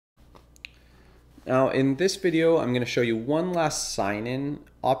Now in this video, I'm going to show you one last sign-in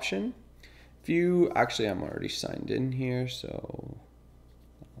option. I'm already signed in here, so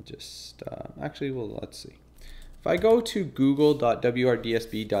I'll just, let's see. If I go to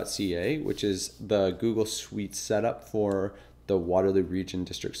google.wrdsb.ca, which is the Google Suite setup for the Waterloo Region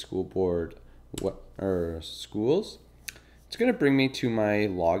District School Board schools, it's going to bring me to my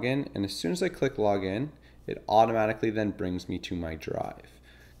login, and as soon as I click login, it automatically then brings me to my drive.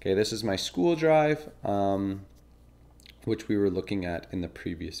 Okay, this is my school drive, which we were looking at in the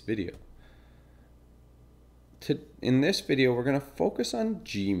previous video. In this video, we're going to focus on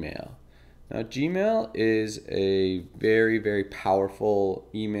Gmail. Now, Gmail is a very, very powerful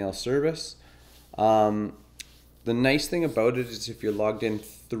email service. The nice thing about it is if you're logged in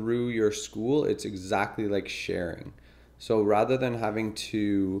through your school, it's exactly like sharing. So rather than having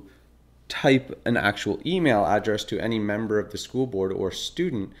to type an actual email address to any member of the school board or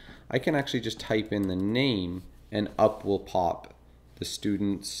student, I can actually just type in the name and up will pop the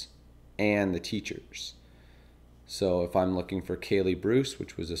students and the teachers. So if I'm looking for Kaylee Bruce,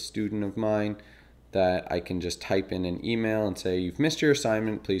 which was a student of mine, that I can just type in an email and say, "You've missed your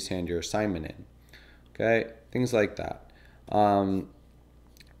assignment, please hand your assignment in." Okay, things like that.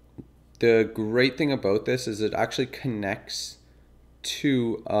 The great thing about this is it actually connects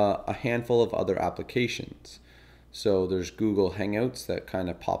to a handful of other applications. So there's Google Hangouts that kind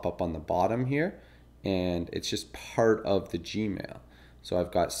of pop up on the bottom here, and it's just part of the Gmail. So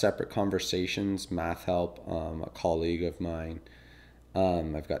I've got separate conversations, math help, a colleague of mine.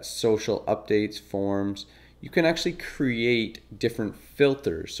 I've got social updates, forms. You can actually create different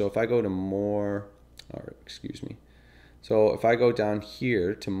filters. So if I go to more, so if I go down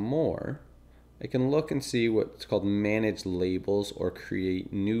here to more, I can look and see what's called manage labels or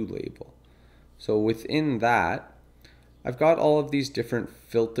create new label. So within that, I've got all of these different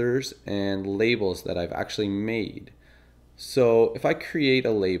filters and labels that I've actually made. So if I create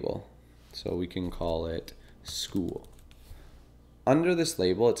a label, so we can call it school. Under this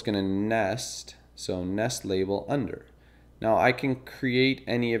label, it's going to nest, so nest label under. Now I can create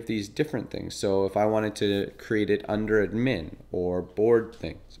any of these different things. So if I wanted to create it under admin or board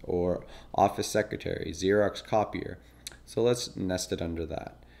things or office secretary, Xerox copier, so let's nest it under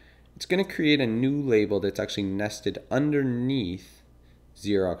that. It's going to create a new label that's actually nested underneath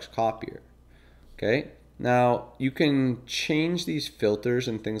Xerox copier. Okay, now you can change these filters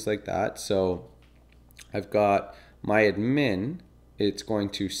and things like that. So I've got my admin, it's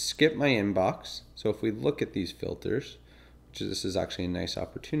going to skip my inbox. So if we look at these filters, this is actually a nice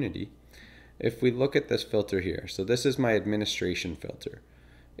opportunity. If we look at this filter here, so this is my administration filter.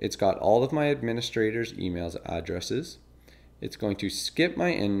 It's got all of my administrators' emails addresses. It's going to skip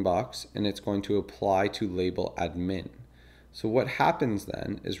my inbox and it's going to apply to label admin. So what happens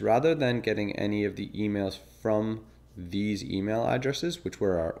then is rather than getting any of the emails from these email addresses, which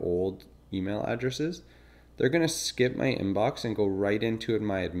were our old email addresses, they're going to skip my inbox and go right into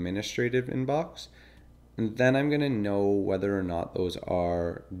my administrative inbox. And then I'm going to know whether or not those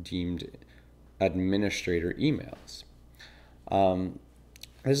are deemed administrator emails.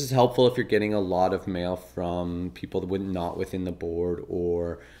 This is helpful if you're getting a lot of mail from people not within the board,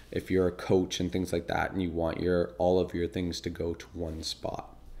 or if you're a coach and things like that and you want all of your things to go to one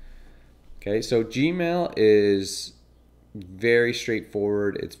spot. Okay, so Gmail is very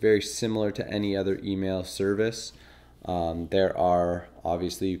straightforward. It's very similar to any other email service. There are,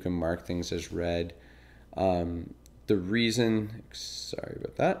 obviously, you can mark things as read. The reason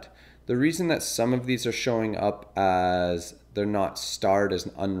that some of these are showing up as they're not starred as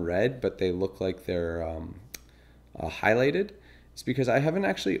unread, but they look like they're highlighted, is because I haven't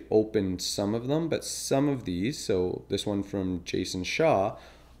actually opened some of them, but some of these, so this one from Jason Shaw,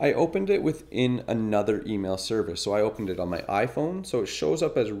 I opened it within another email service. So I opened it on my iPhone, so it shows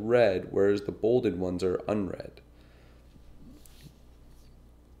up as read, whereas the bolded ones are unread.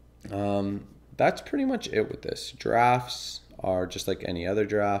 That's pretty much it with this. Drafts are just like any other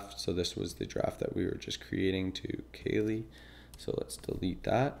draft. So this was the draft that we were just creating to Kaylee. So let's delete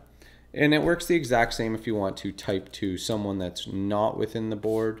that. And it works the exact same if you want to type to someone that's not within the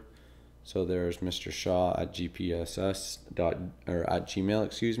board. So there's Mr. Shaw at gmail.com.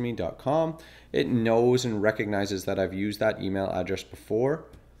 It knows and recognizes that I've used that email address before.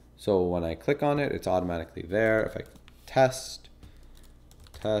 So when I click on it, it's automatically there. If I test,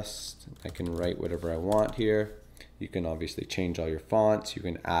 I can write whatever I want here. You can obviously change all your fonts. You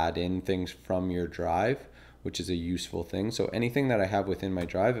can add in things from your drive, which is a useful thing. So anything that I have within my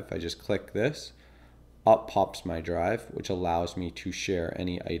drive, if I just click this, up pops my drive, which allows me to share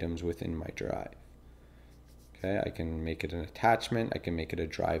any items within my drive. Okay, I can make it an attachment. I can make it a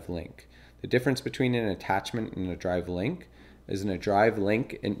drive link. The difference between an attachment and a drive link is in a drive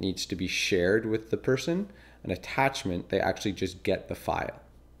link, it needs to be shared with the person. An attachment, they actually just get the file.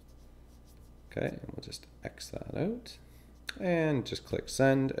 Okay, and we'll just X that out and just click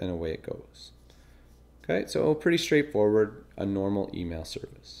send, and away it goes. Okay, so pretty straightforward, a normal email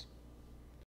service.